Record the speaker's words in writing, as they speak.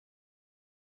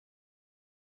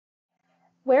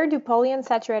Where do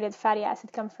polyunsaturated fatty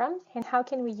acids come from and how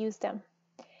can we use them?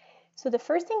 So the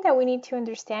first thing that we need to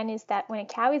understand is that when a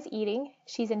cow is eating,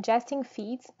 she's ingesting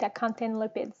feeds that contain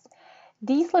lipids.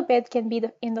 These lipids can be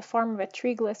in the form of a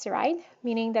triglyceride,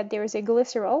 meaning that there is a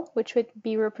glycerol, which would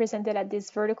be represented at this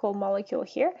vertical molecule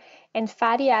here, and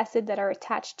fatty acids that are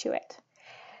attached to it.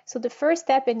 So the first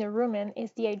step in the rumen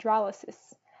is the hydrolysis.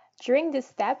 During this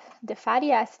step, the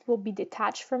fatty acid will be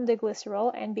detached from the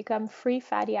glycerol and become free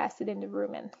fatty acid in the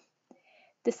rumen.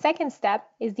 The second step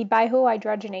is the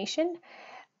biohydrogenation.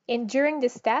 And during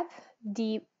this step,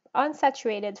 the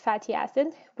unsaturated fatty acid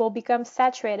will become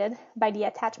saturated by the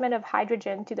attachment of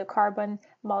hydrogen to the carbon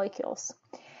molecules.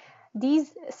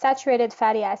 These saturated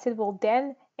fatty acids will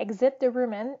then exit the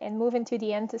rumen and move into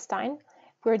the intestine,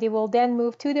 where they will then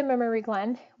move to the mammary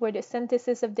gland, where the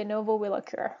synthesis of de novo will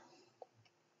occur.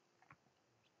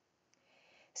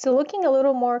 So looking a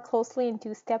little more closely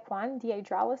into step 1, the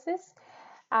hydrolysis.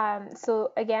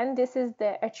 So again, this is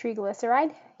a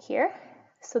triglyceride here.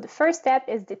 So the first step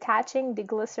is detaching the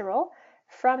glycerol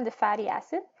from the fatty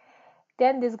acid.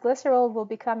 Then this glycerol will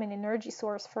become an energy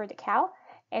source for the cow,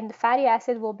 and the fatty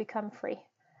acid will become free.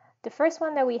 The first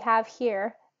one that we have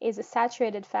here is a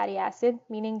saturated fatty acid,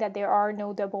 meaning that there are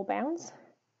no double bonds.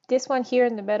 This one here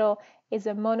in the middle is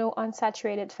a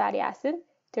monounsaturated fatty acid.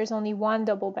 There's only one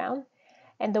double bond.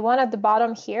 And the one at the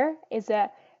bottom here is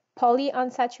a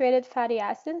polyunsaturated fatty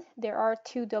acid. There are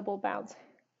two double bonds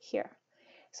here.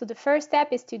 So the first step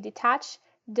is to detach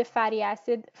the fatty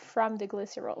acid from the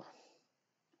glycerol.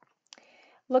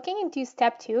 Looking into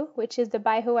step 2, which is the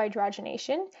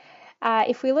biohydrogenation,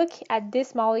 if we look at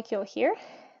this molecule here,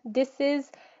 this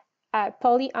is a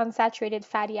polyunsaturated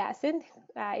fatty acid.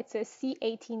 It's a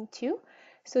C18-2.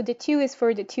 So the 2 is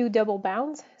for the two double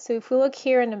bonds. So if we look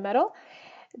here in the middle,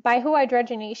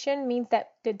 biohydrogenation means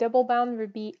that the double bond will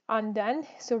be undone,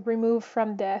 so removed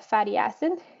from the fatty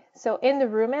acid. So in the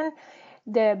rumen,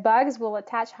 the bugs will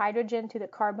attach hydrogen to the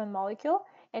carbon molecule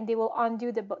and they will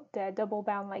undo the double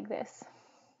bond like this.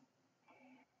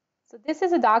 So this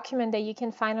is a document that you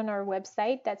can find on our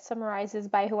website that summarizes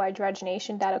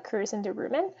biohydrogenation that occurs in the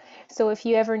rumen. So if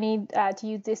you ever need to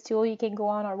use this tool, you can go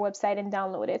on our website and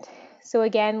download it. So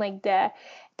again, like the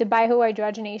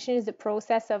biohydrogenation is the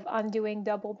process of undoing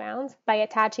double bonds by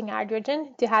attaching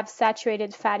hydrogen to have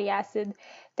saturated fatty acid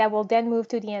that will then move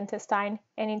to the intestine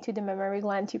and into the mammary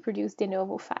gland to produce de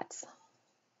novo fats.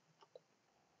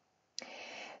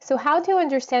 So how to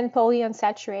understand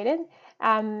polyunsaturated?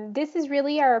 This is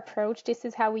really our approach. This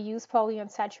is how we use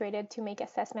polyunsaturated to make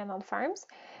assessment on farms.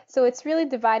 So it's really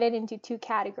divided into two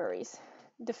categories.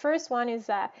 The first one is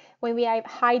when we have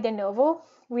high de novo,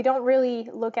 we don't really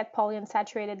look at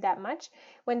polyunsaturated that much.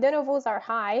 When de novos are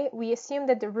high, we assume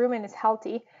that the rumen is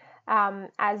healthy,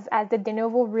 as the de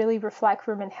novo really reflect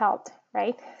rumen health,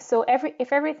 right? So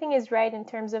if everything is right in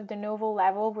terms of de novo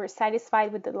level, we're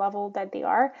satisfied with the level that they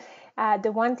are.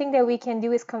 The one thing that we can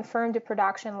do is confirm the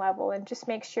production level and just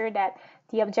make sure that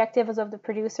the objectives of the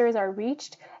producers are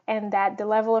reached and that the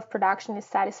level of production is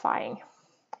satisfying.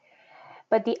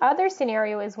 But the other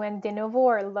scenario is when de novo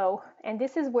are low, and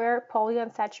this is where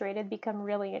polyunsaturated become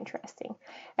really interesting.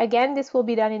 Again, this will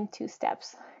be done in two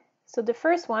steps. So the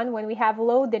first one, when we have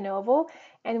low de novo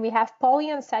and we have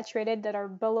polyunsaturated that are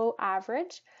below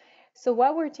average. So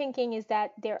what we're thinking is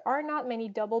that there are not many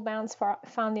double bonds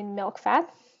found in milk fat.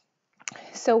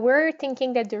 So we're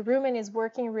thinking that the rumen is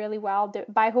working really well. The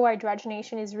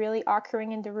biohydrogenation is really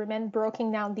occurring in the rumen,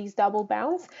 breaking down these double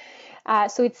bonds.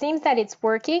 So it seems that it's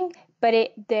working,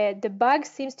 but the bug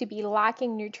seems to be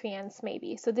lacking nutrients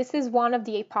maybe. So this is one of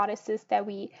the hypotheses that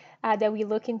we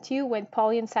look into when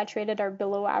polyunsaturated are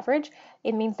below average.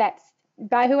 It means that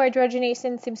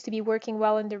biohydrogenation seems to be working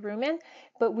well in the rumen,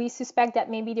 but we suspect that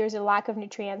maybe there's a lack of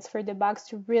nutrients for the bugs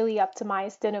to really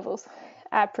optimize de novo's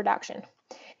production.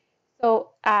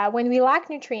 So when we lack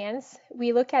nutrients,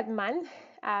 we look at MUN.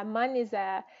 MUN is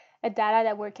a data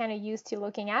that we're kind of used to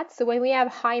looking at. So when we have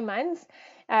high MUNs,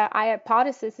 our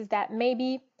hypothesis is that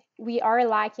maybe we are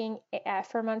lacking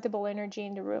fermentable energy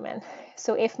in the rumen.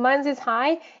 So if MUNs is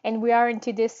high and we are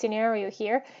into this scenario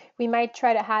here, we might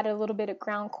try to add a little bit of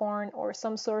ground corn or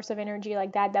some source of energy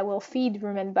like that that will feed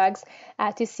rumen bugs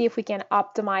to see if we can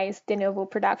optimize de novo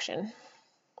production.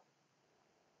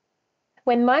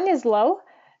 When MUN is low,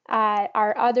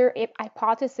 our other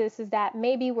hypothesis is that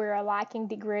maybe we're lacking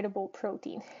degradable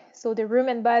protein. So the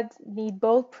rumen bugs need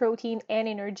both protein and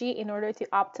energy in order to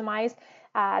optimize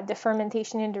the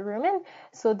fermentation in the rumen.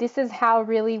 So this is how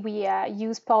really we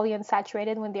use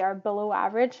polyunsaturated when they are below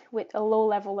average with a low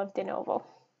level of de novo.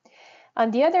 On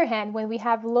the other hand, when we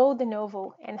have low de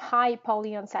novo and high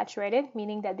polyunsaturated,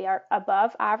 meaning that they are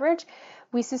above average,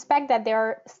 we suspect that there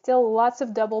are still lots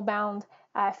of double bound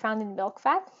found in milk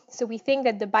fat. So we think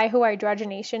that the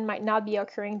biohydrogenation might not be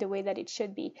occurring the way that it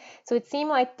should be. So it seems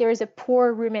like there is a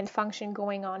poor rumen function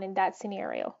going on in that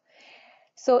scenario.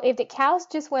 So if the cows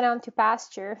just went on to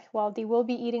pasture, well, they will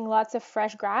be eating lots of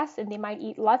fresh grass and they might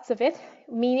eat lots of it,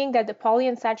 meaning that the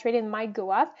polyunsaturated might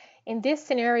go up. In this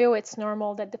scenario, it's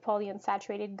normal that the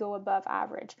polyunsaturated go above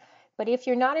average. But if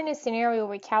you're not in a scenario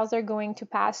where cows are going to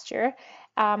pasture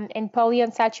and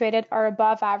polyunsaturated are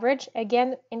above average,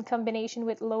 again, in combination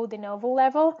with low de novo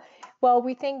level, well,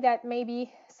 we think that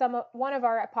maybe one of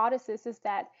our hypotheses is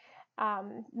that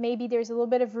maybe there's a little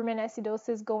bit of rumen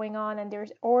acidosis going on and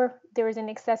there's an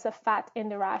excess of fat in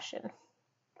the ration.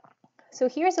 So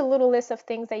here's a little list of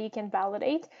things that you can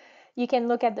validate. You can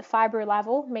look at the fiber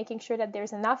level, making sure that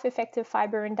there's enough effective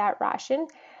fiber in that ration.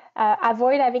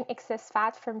 Avoid having excess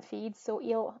fat from feeds, so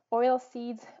oil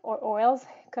seeds or oils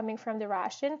coming from the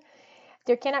ration.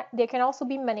 There can also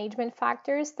be management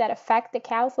factors that affect the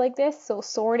cows like this, so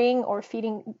sorting or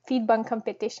feed bun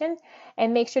competition,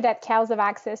 and make sure that cows have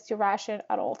access to ration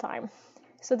at all time.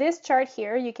 So this chart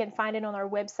here, you can find it on our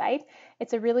website.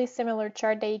 It's a really similar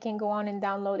chart that you can go on and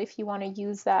download if you want to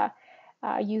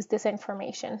use this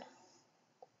information.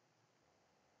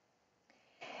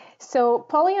 So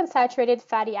polyunsaturated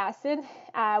fatty acid,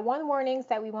 one warning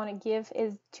that we want to give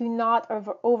is to not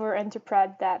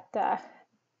overinterpret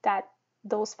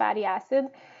those fatty acids.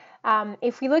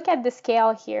 If we look at the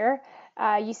scale here,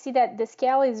 you see that the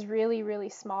scale is really, really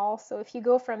small. So if you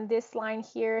go from this line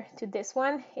here to this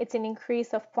one, it's an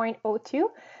increase of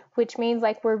 0.02, which means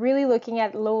like we're really looking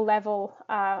at low level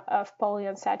of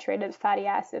polyunsaturated fatty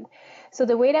acid. So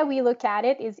the way that we look at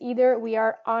it is either we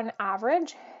are on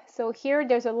average. So here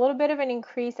there's a little bit of an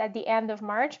increase at the end of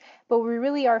March, but we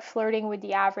really are flirting with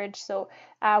the average. So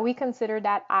we consider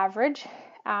that average.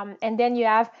 And then you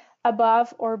have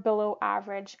above or below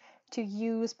average to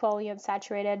use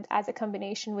polyunsaturated as a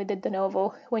combination with the de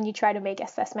novo when you try to make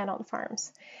assessment on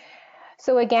farms.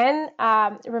 So again,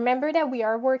 remember that we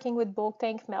are working with bulk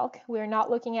tank milk. We're not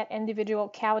looking at individual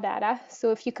cow data. So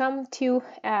if you come to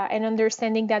an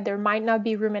understanding that there might not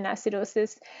be rumen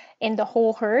acidosis in the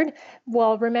whole herd,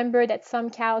 well, remember that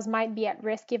some cows might be at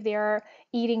risk if they are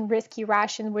eating risky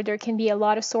ration where there can be a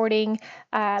lot of sorting,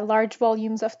 large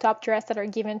volumes of top dress that are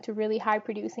given to really high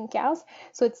producing cows.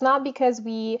 So it's not because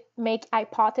we make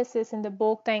hypothesis in the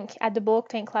bulk tank at the bulk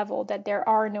tank level that there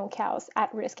are no cows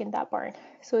at risk in that barn.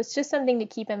 So it's just something to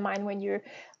keep in mind when you're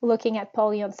looking at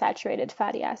polyunsaturated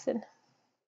fatty acid.